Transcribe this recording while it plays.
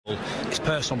It's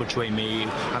personal between me and you,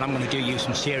 and I'm going to do you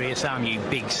some serious harm, you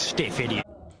big stiff idiot.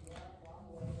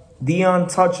 The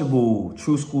untouchable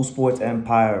True School Sports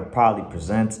Empire proudly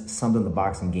presents something the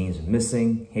boxing games are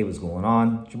missing. Hey, what's going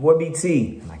on? It's your boy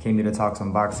BT, and I came here to talk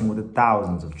some boxing with the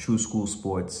thousands of True School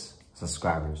Sports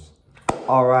subscribers.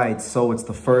 All right, so it's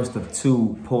the first of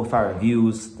two post-fight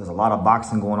reviews. There's a lot of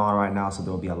boxing going on right now, so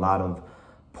there'll be a lot of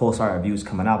post-fight reviews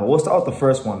coming out. But we'll start with the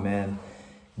first one, man.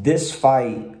 This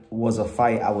fight was a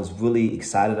fight I was really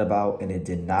excited about, and it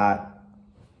did not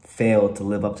fail to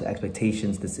live up to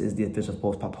expectations. This is the official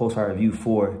post-fight review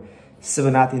for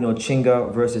SIVENATHI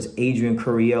Nontshinga versus Adrian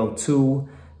Curiel 2,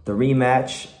 the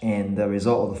rematch. And the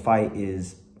result of the fight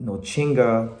is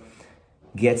Nontshinga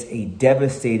gets a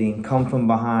devastating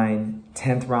come-from-behind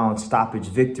 10th round stoppage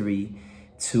victory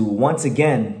to once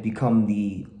again become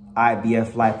the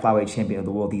IBF light flyweight champion of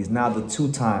the world. He is now the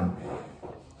two-time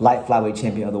light flyweight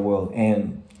champion of the world.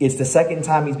 And it's the second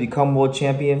time he's become world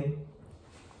champion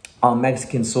on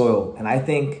Mexican soil. And I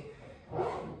think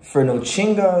for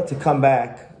Nontshinga to come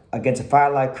back against a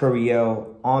fighter like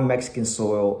Curiel on Mexican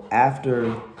soil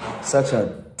after such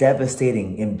a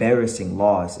devastating, embarrassing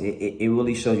loss, it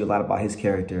really shows you a lot about his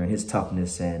character and his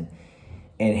toughness and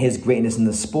his greatness in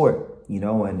the sport, you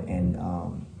know.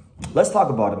 And let's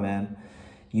talk about it, man.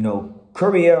 You know,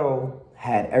 Curiel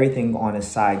had everything on his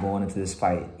side going into this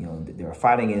fight. You know, they were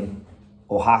fighting in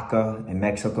Oaxaca in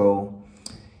Mexico.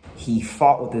 He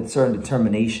fought with a certain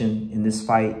determination in this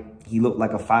fight. He looked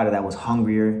like a fighter that was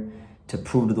hungrier to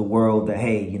prove to the world that,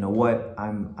 hey, you know what,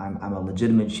 I'm a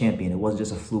legitimate champion. It wasn't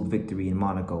just a fluke victory in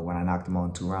Monaco when I knocked him out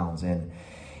in 2 rounds. And,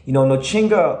 you know,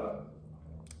 Nontshinga,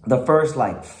 the first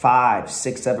like 5,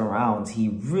 6, 7 rounds, he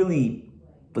really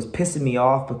was pissing me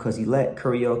off because he let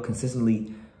Curiel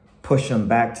consistently push him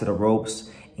back to the ropes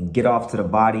and get off to the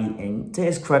body. And to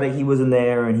his credit, he was in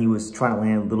there and he was trying to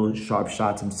land little sharp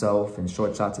shots himself and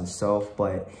short shots himself.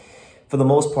 But for the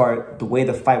most part, the way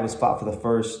the fight was fought for the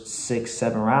first 6,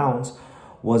 7 rounds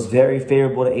was very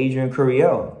favorable to Adrian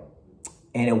Curiel.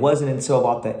 And it wasn't until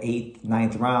about the 8th,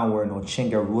 9th round where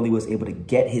Nontshinga really was able to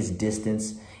get his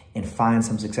distance and find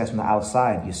some success from the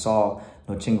outside. You saw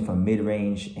Nontshinga from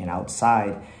mid-range and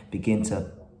outside begin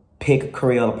to pick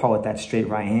Curiel apart with that straight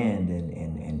right hand. And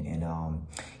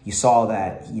you saw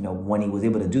that, you know, when he was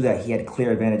able to do that, he had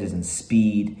clear advantages in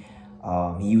speed.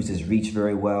 He used his reach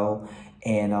very well.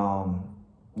 And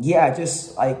yeah,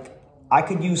 just like I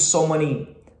could use so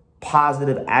many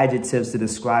positive adjectives to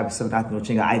describe SIVENATHI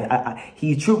Nontshinga.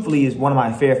 He truthfully is one of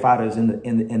my favorite fighters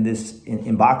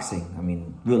in boxing. I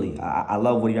mean, really, I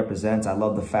love what he represents. I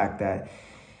love the fact that,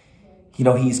 you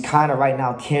know, he's kind of right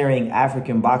now carrying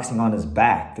African boxing on his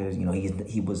back. There's, you know,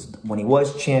 when he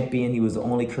was champion, he was the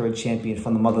only current champion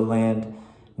from the motherland.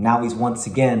 Now he's once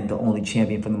again the only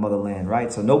champion from the motherland,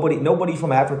 right? So nobody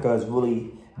from Africa is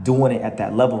really doing it at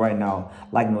that level right now,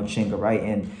 like Nontshinga, right?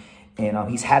 And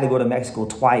he's had to go to Mexico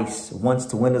twice, once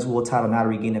to win his world title, now to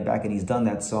regain it back, and he's done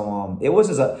that. So it was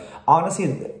just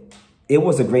honestly, it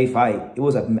was a great fight. It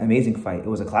was an amazing fight. It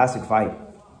was a classic fight.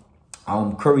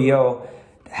 Curiel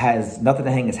has nothing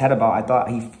to hang his head about. I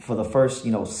thought for the first,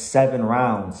 you know, 7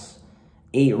 rounds,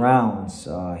 8 rounds,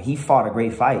 he fought a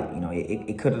great fight. You know,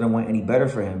 it couldn't have went any better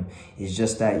for him. It's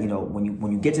just that, you know,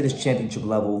 when you get to this championship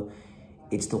level,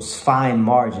 it's those fine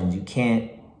margins. You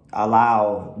can't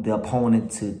allow the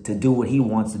opponent to do what he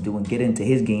wants to do and get into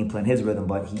his game plan, his rhythm,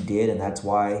 but he did, and that's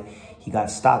why he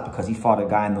got stopped, because he fought a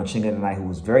guy in Nontshinga tonight who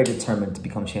was very determined to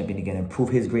become champion again and prove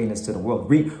his greatness to the world,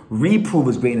 reprove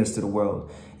his greatness to the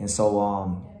world. And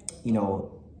so, you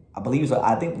know, I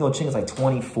think Nontshinga's like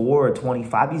 24 or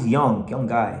 25. He's young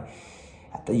guy.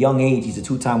 At the young age, he's a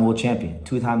 2-time world champion,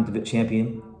 2-time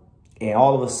champion. And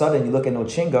all of a sudden, you look at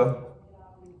Nontshinga,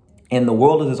 and the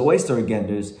world is his oyster again.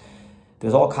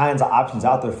 There's all kinds of options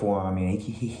out there for him. I mean,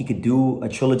 he could do a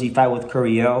trilogy fight with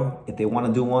Curiel if they want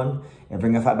to do one and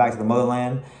bring a fight back to the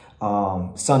motherland.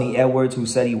 Sonny Edwards, who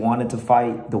said he wanted to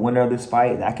fight the winner of this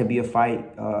fight, that could be a fight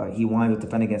he wanted to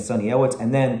defend against Sonny Edwards.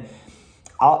 And then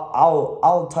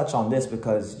I'll touch on this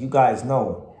because you guys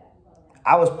know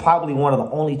I was probably one of the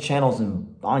only channels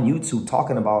on YouTube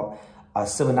talking about a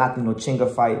SIVENATHI Nontshinga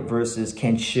fight versus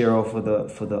Kenshiro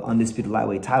for the undisputed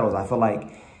lightweight titles. I feel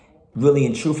like, really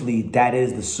and truthfully, that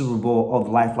is the Super Bowl of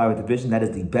the light flyweight division. That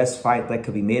is the best fight that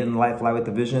could be made in the light flyweight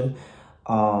division.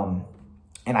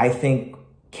 And I think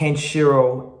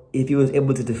Kenshiro, if he was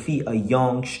able to defeat a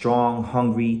young, strong,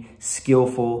 hungry,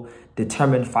 skillful,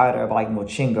 determined fighter like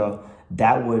Nontshinga,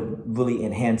 that would really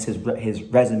enhance his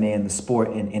resume in the sport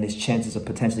and his chances of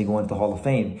potentially going to the Hall of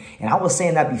Fame. And I was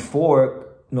saying that before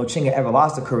Nontshinga ever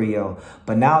lost to Curiel,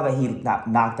 but now that he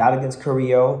knocked out against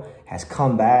Curiel, has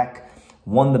come back,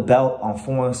 won the belt on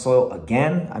foreign soil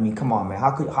again. I mean, come on, man.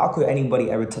 How could anybody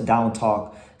ever down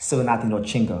talk SIVENATHI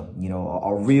Nontshinga? You know,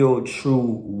 a real, true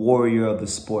warrior of the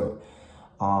sport.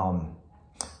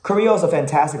 Curiel is a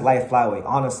fantastic light flyweight,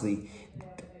 honestly.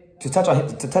 To touch on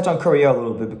Curiel a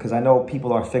little bit, because I know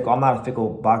people are fickle. I'm not a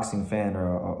fickle boxing fan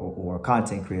or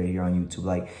content creator here on YouTube.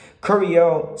 Like,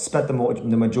 Curiel spent the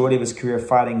majority of his career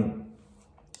fighting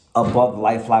above the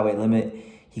light flyweight limit.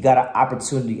 He got an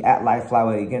opportunity at light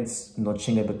flyweight against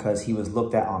Nontshinga because he was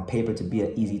looked at on paper to be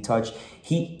an easy touch.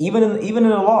 He even in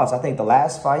the loss, I think the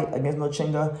last fight against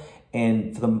Nontshinga,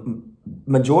 and for the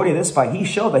majority of this fight, he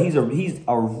showed that he's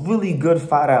a really good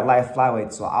fighter at light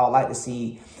flyweight. So I would like to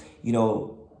see, you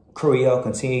know, Curiel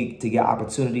continue to get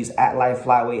opportunities at light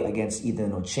flyweight against either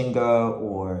Nontshinga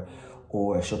or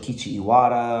Shokichi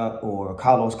Iwata or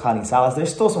Carlos Canizales.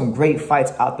 There's still some great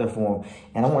fights out there for him,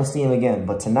 and I want to see him again.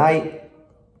 But tonight,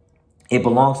 it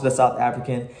belongs to the South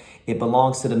African. It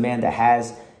belongs to the man that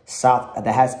has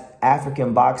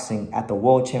African boxing at the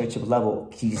world championship level.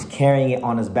 He's carrying it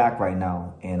on his back right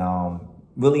now, and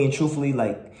really and truthfully,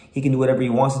 like, he can do whatever he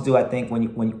wants to do. I think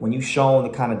when you've shown the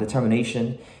kind of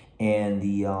determination and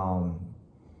the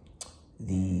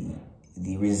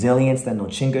resilience that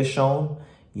Nontshinga has shown,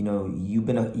 you know,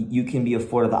 you can be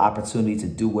afforded the opportunity to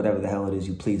do whatever the hell it is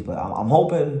you please. But I'm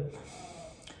hoping,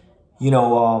 you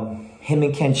know, him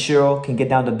and Kenshiro can get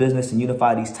down to business and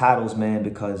unify these titles, man,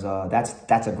 because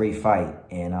that's a great fight.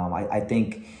 And I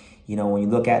think, you know, when you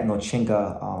look at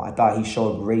Nontshinga, I thought he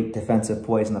showed great defensive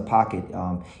poise in the pocket.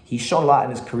 He's shown a lot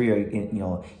in his career. You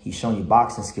know, he's shown you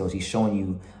boxing skills. He's shown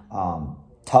you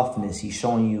toughness. He's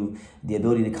showing you the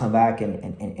ability to come back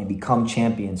and become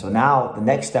champion. So now the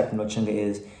next step for Nontshinga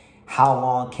is, how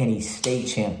long can he stay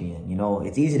champion? You know,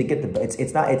 it's easy to get the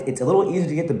it's a little easier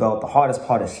to get the belt. The hardest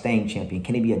part is staying champion.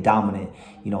 Can he be a dominant,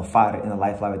 you know, fighter in the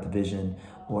light flyweight division,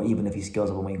 or even if he scales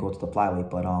up when he goes to the flyweight?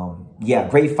 But yeah,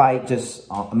 great fight, just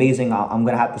amazing. I'm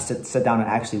gonna have to sit down and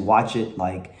actually watch it,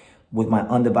 like, with my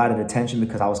undivided attention,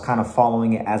 because I was kind of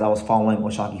following it as I was following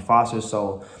O'Shaquie Foster.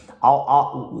 So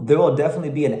there will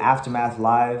definitely be an aftermath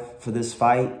live for this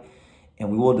fight, and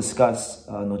we will discuss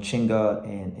Nontshinga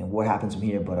and what happens from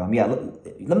here. But yeah,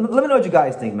 let me know what you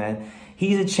guys think, man.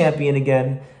 He's a champion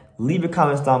again. Leave your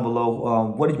comments down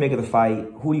below. What did you make of the fight?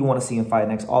 Who do you want to see him fight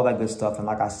next? All that good stuff. And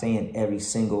like I say in every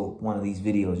single one of these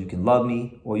videos, you can love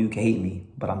me or you can hate me,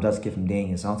 but I'm just giving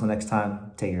Daniel. So until next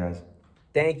time, take care, guys.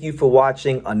 Thank you for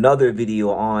watching another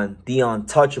video on the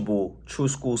untouchable True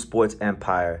School Sports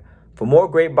Empire. For more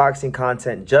great boxing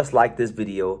content just like this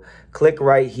video, click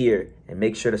right here and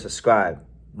make sure to subscribe.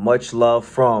 Much love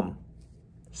from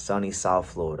sunny South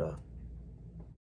Florida.